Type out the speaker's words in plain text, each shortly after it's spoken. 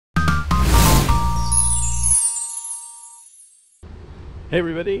Hey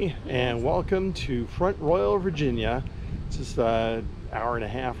everybody, and welcome to Front Royal, Virginia. It's just an hour and a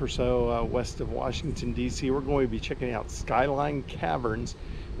half or so west of Washington, D.C. We're going to be checking out Skyline Caverns.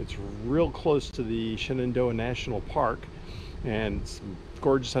 It's real close to the Shenandoah National Park, and some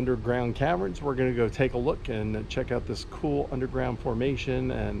gorgeous underground caverns. We're going to go take a look and check out this cool underground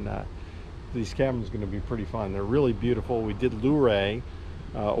formation, and these caverns are going to be pretty fun. They're really beautiful. We did Luray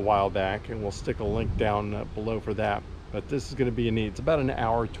a while back, and we'll stick a link down below for that. But this is going to be a neat. It's about an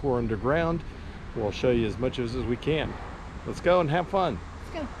hour tour underground. We'll show you as much as we can. Let's go and have fun.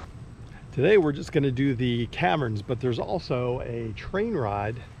 Let's go. Today we're just going to do the caverns, but there's also a train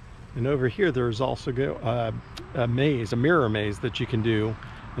ride, and over here there's also a maze, a mirror maze that you can do,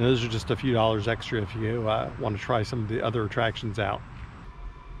 and those are just a few dollars extra if you want to try some of the other attractions out.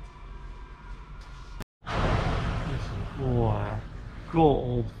 There's some cool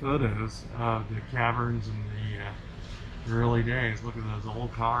old photos of the caverns and the early days. Look at those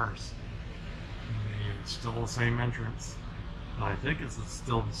old cars. It's still the same entrance. I think it's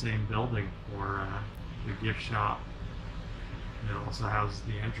still the same building for the gift shop. It also houses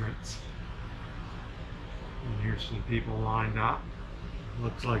the entrance. And here's some people lined up.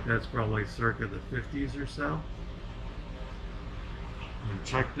 Looks like that's probably circa the 50s or so. And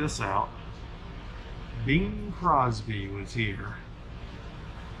check this out. Bing Crosby was here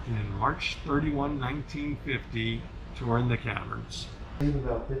in March 31, 1950, touring the caverns.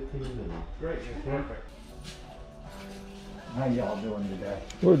 About 15 minutes. Great, perfect. How y'all doing today?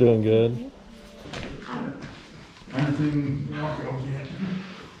 We're doing good. Anything you want to go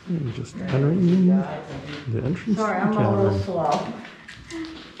get? Just entering the entrance. Sorry, I'm a little slow.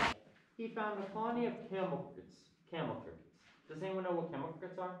 He found a colony of camel crickets. Does anyone know what camel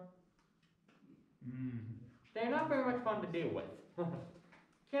crickets are? They're not very much fun to deal with.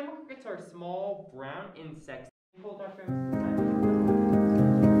 Camel crickets are small, brown insects.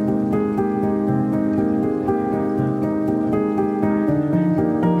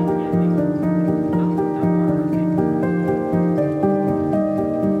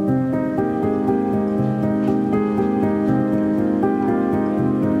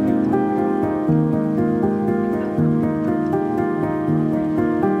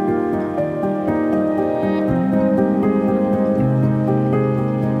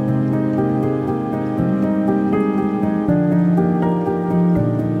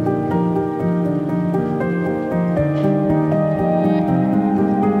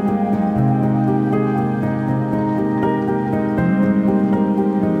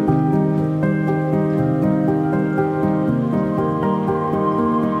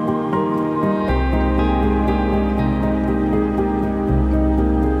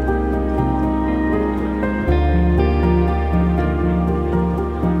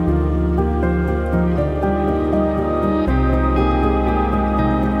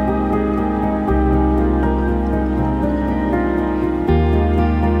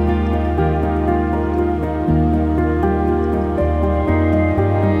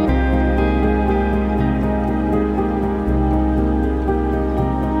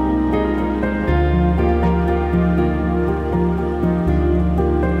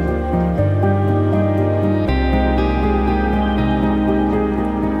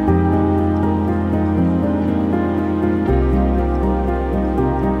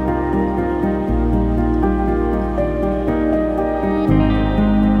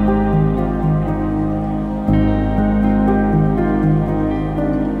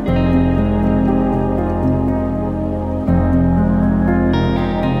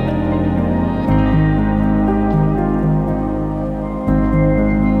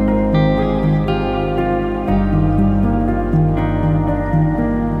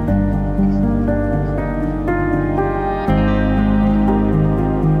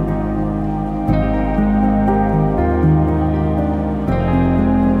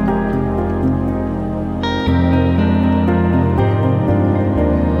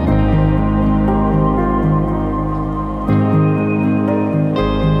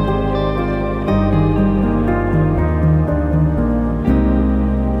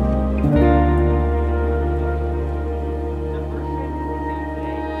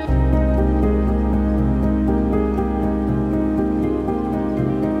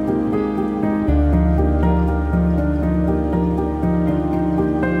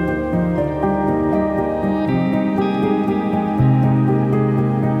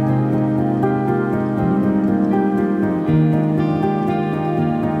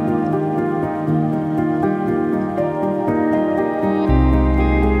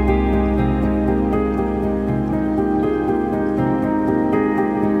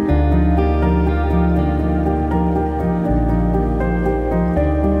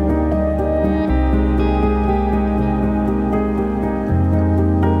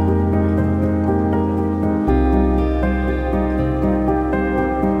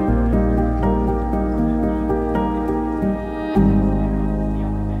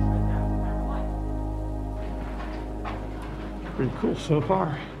 so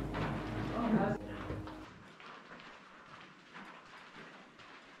far.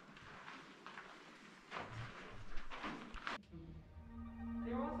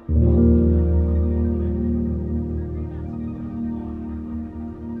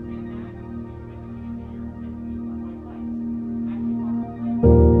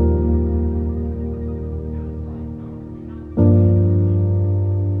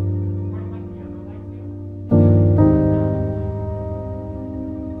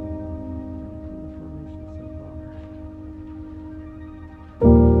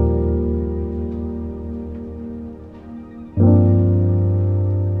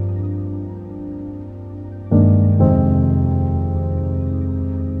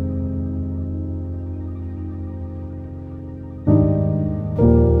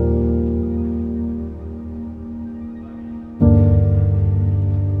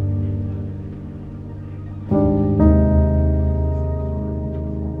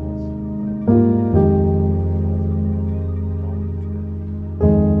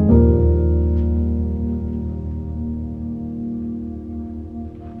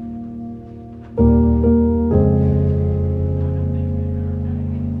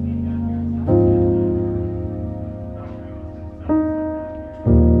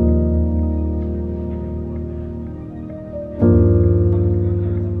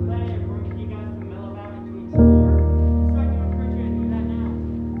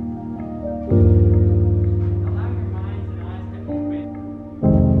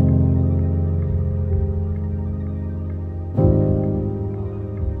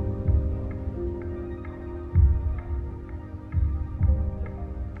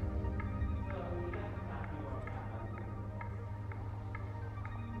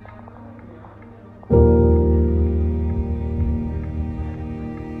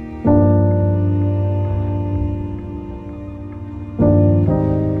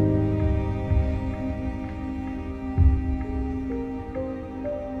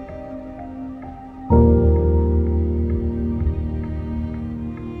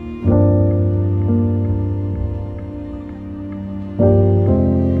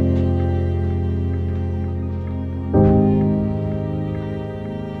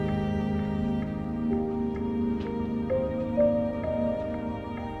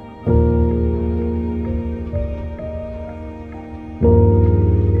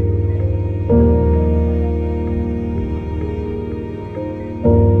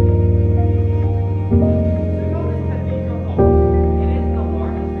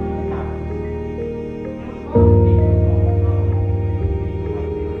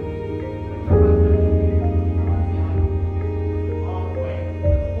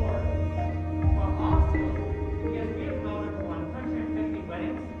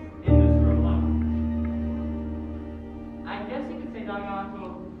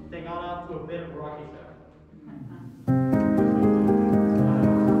 They got off to a bit of a rocky start.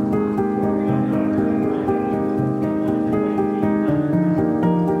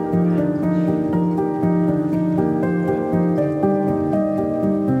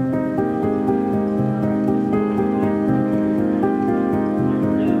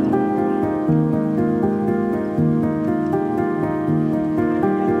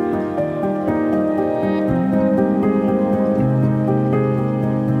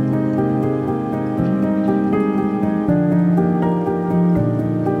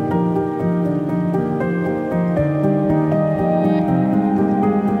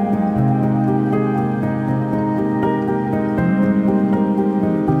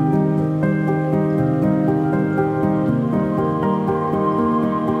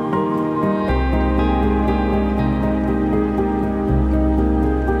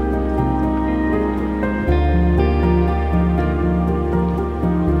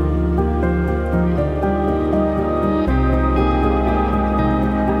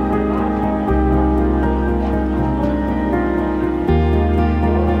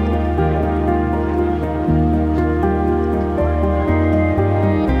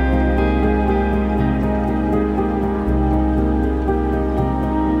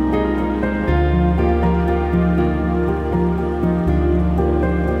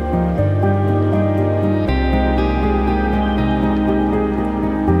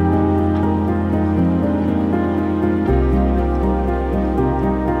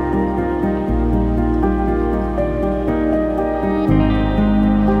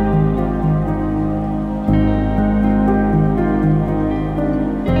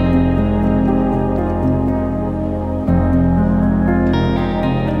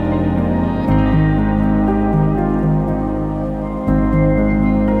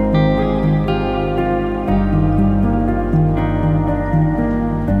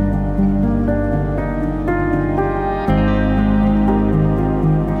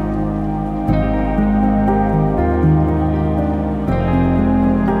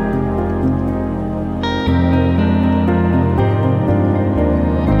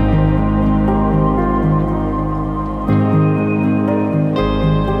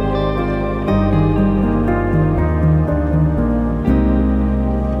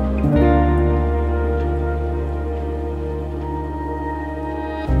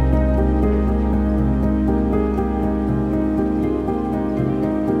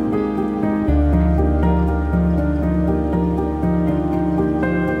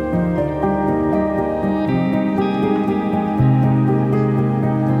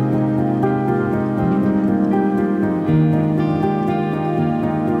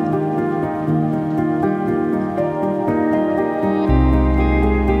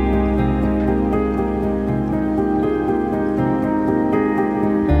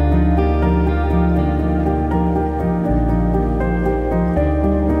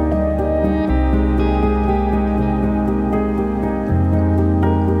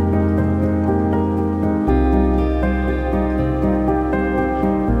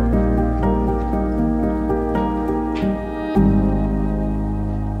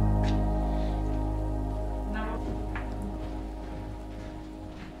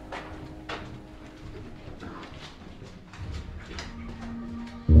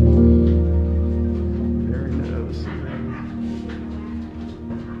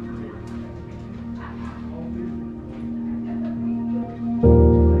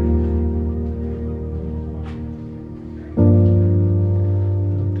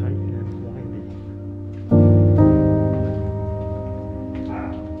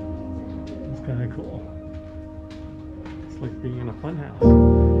 kind of cool. It's like being in a fun house.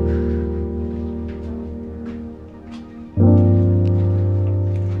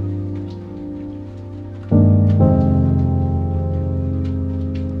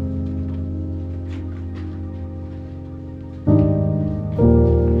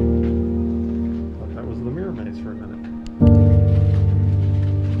 Thought that was the mirror maze for a minute.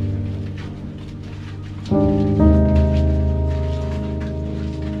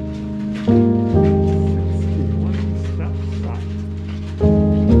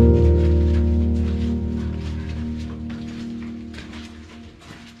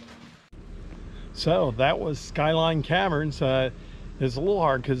 So that was Skyline Caverns. It's a little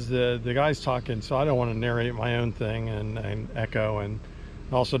hard because the guy's talking, so I don't want to narrate my own thing and echo, and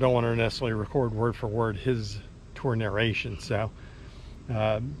also don't want to necessarily record word for word his tour narration. So,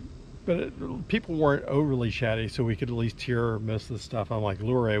 people weren't overly chatty, so we could at least hear most of the stuff. Unlike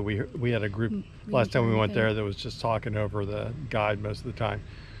Luray, we had a group last time we went there that was just talking over the guide most of the time.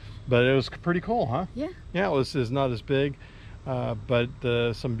 But it was pretty cool, huh? Yeah. Yeah, it's not as big. But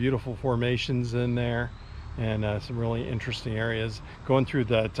some beautiful formations in there, and some really interesting areas. Going through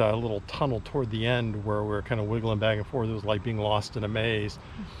that little tunnel toward the end where we're kind of wiggling back and forth, it was like being lost in a maze.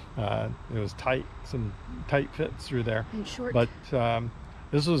 It was tight, some tight fits through there. And short. But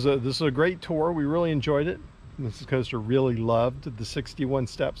this was a great tour. We really enjoyed it. Mrs. Coaster really loved the 61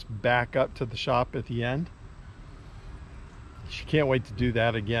 steps back up to the shop at the end. She can't wait to do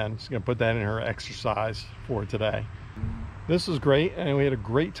that again. She's going to put that in her exercise for today. This was great, and we had a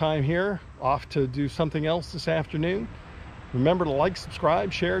great time here. Off to do something else this afternoon. Remember to like,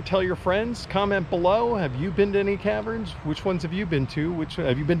 subscribe, share, tell your friends, comment below. Have you been to any caverns? Which ones have you been to? Which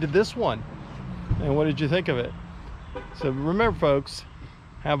have you been to this one? And what did you think of it? So remember, folks,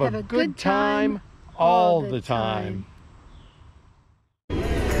 have a good time all the time.